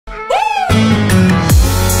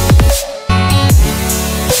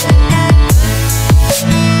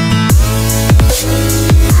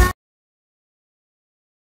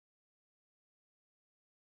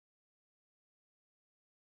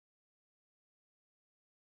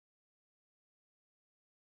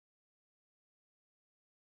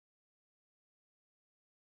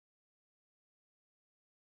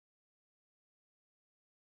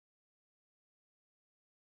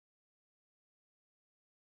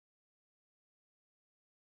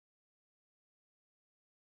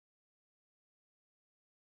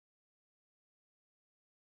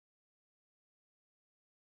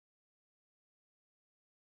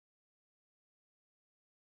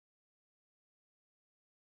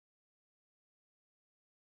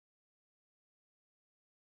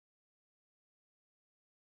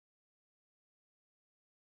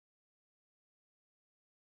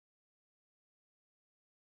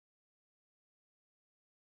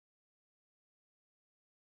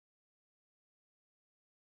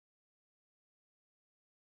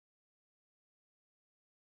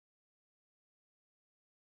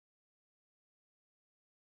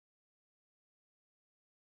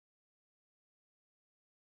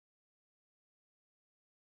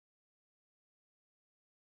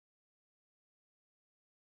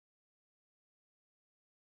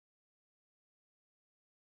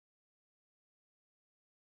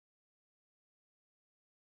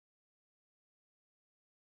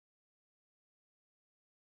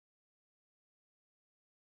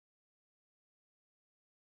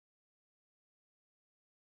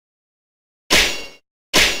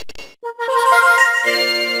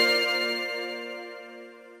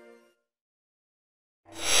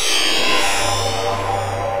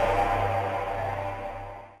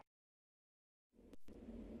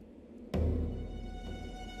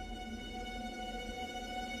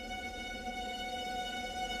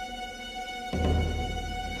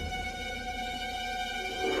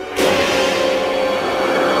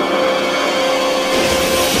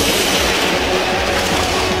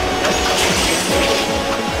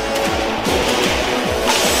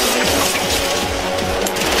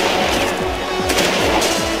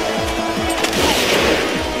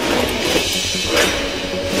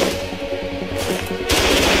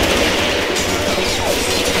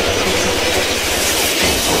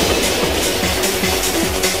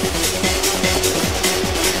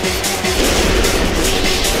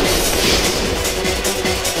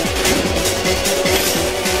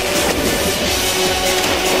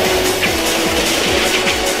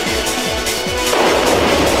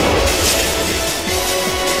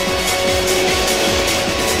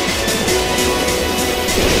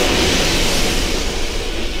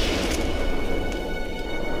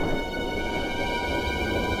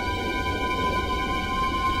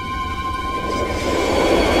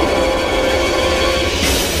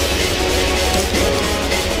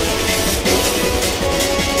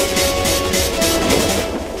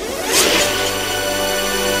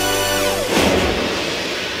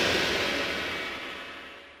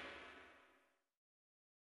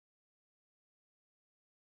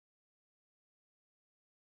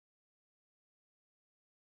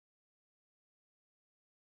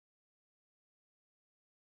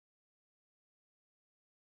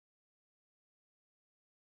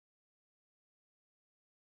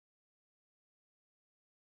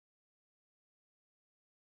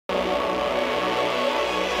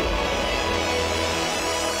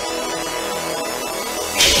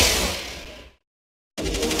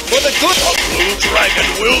The blue dragon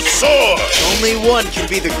will soar! Only one can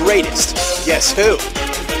be the greatest. Guess who?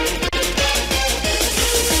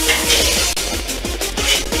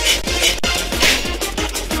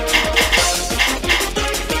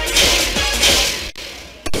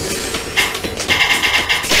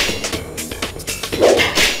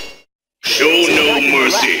 Show no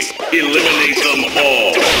mercy. Eliminate them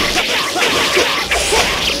all.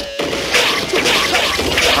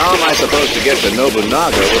 How am I supposed to get to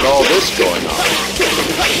Nobunaga with all this going on?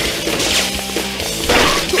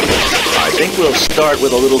 I think we'll start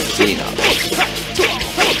with a little cleanup.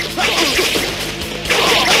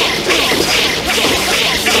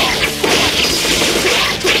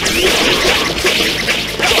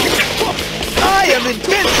 I am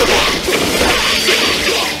invincible!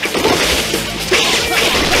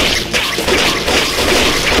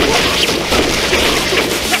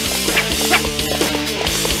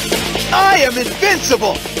 I am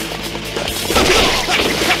invincible!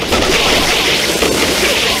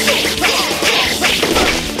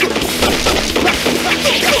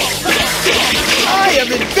 I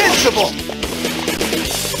am invincible!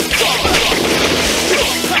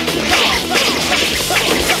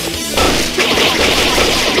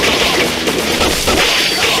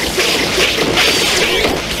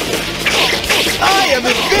 I am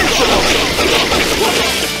invincible!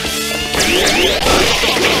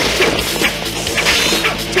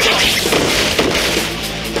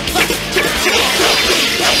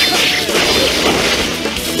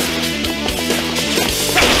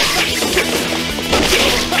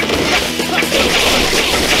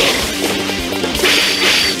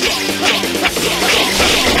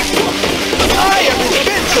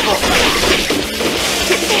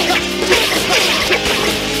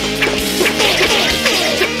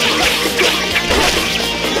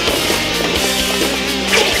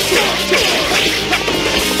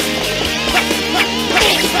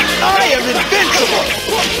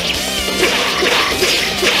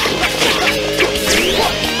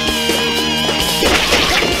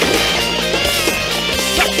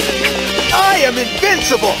 I am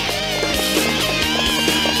invincible!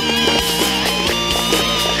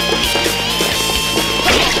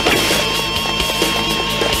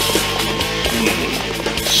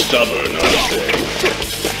 Stubborn, aren't they?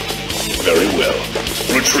 Very well.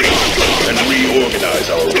 Retreat and reorganize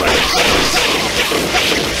our ranks.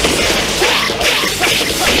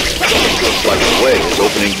 Looks like the way is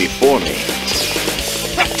opening before me.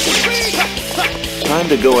 Time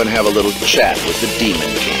to go and have a little chat with the Demon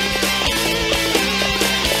King.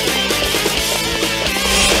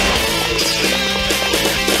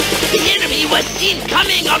 The enemy was seen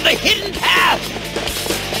coming on the hidden path!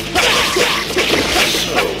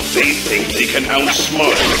 So, they think they can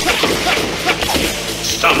outsmart us.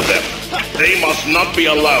 stop them. They must not be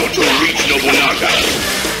allowed to reach Nobunaga.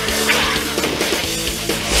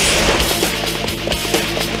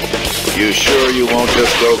 You sure you won't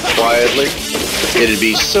just go quietly? It'd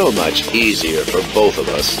be so much easier for both of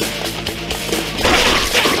us.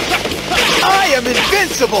 I am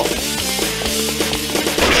invincible!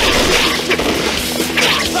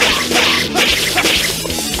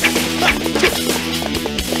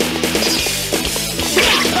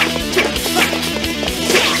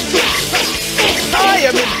 I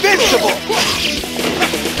am invincible!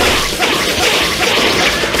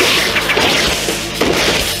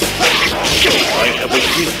 I have a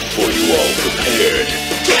gift for you all prepared.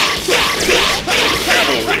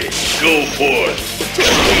 Cavalry, go forth.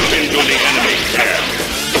 Sweep into the enemy camp.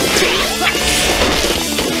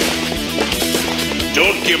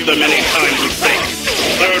 Don't give them any time to think.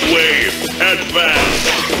 Third wave, advance.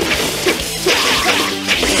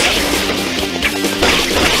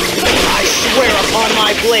 I swear upon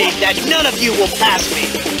my blade that none of you will pass me.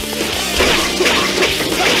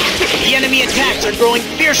 The enemy attacks are growing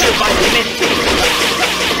fiercer by the minute.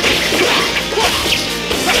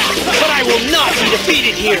 But I will not be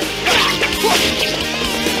defeated here.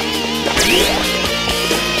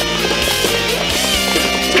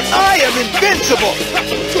 I am invincible!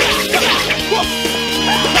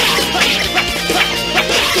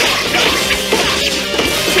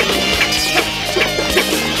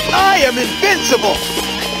 I am invincible!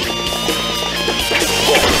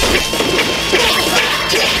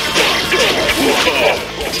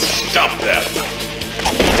 Stop them!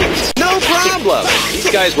 No problem! These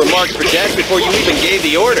guys were marked for death before you even gave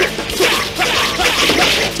the order.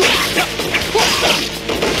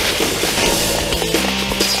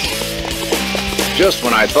 Just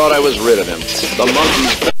when I thought I was rid of him, the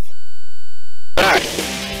monkey's back.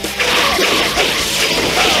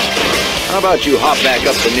 How about you hop back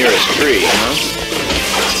up the nearest tree, huh?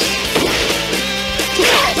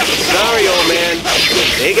 Sorry, old man.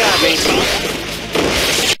 They got me.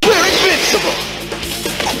 We're invincible!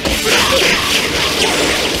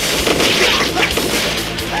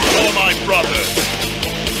 Oh, my brother!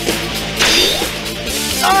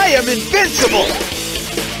 I am invincible!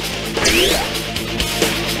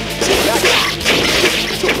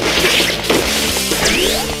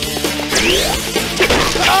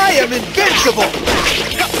 I am invincible!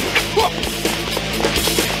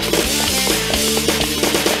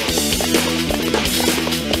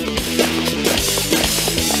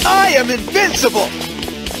 I am invincible!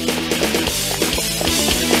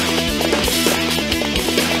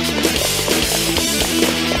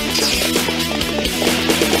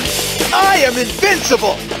 I am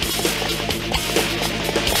invincible!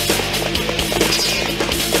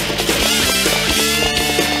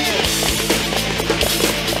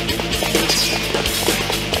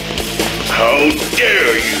 How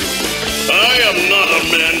dare you! I am not a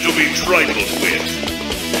man to be trifled with.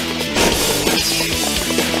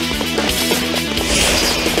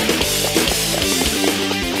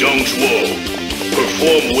 Don't woe.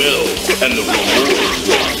 Perform well, and the reward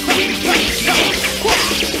will greatly.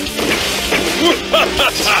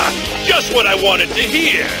 Just what I wanted to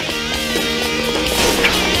hear.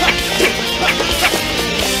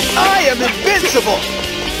 I am invincible!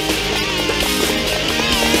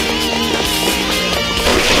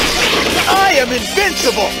 I am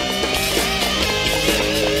invincible!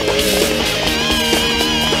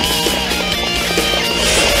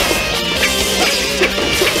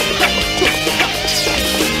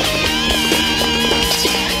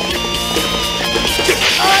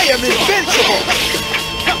 I am invincible!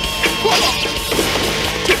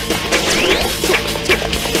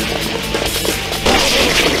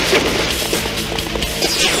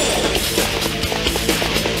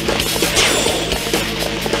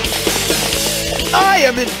 I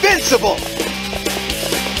am invincible!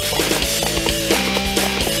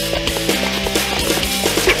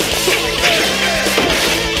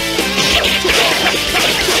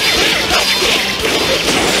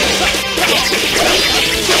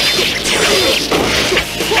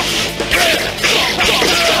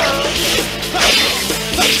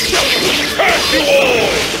 Curse you all!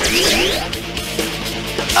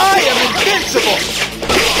 I am invincible!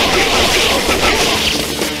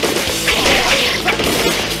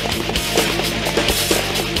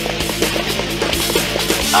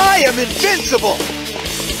 I am invincible!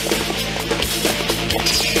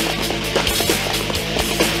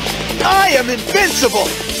 I am invincible!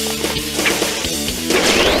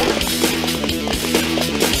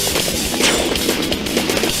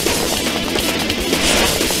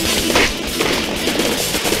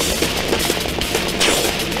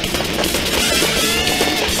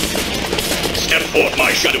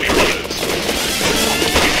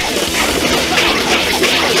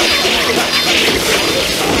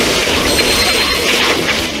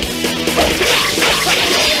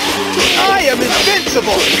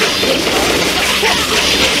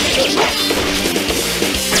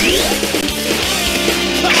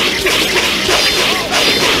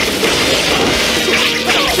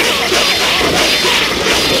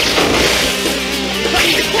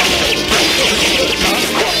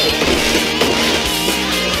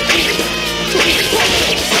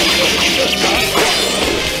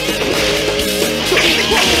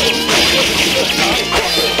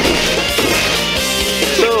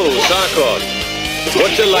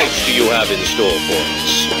 delights do you have in store for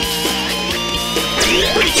us?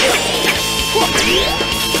 Pretty good.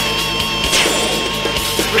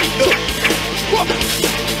 Pretty good.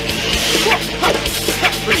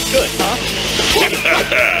 Pretty good, huh?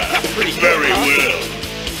 Very well.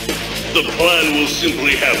 The plan will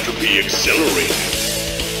simply have to be accelerated.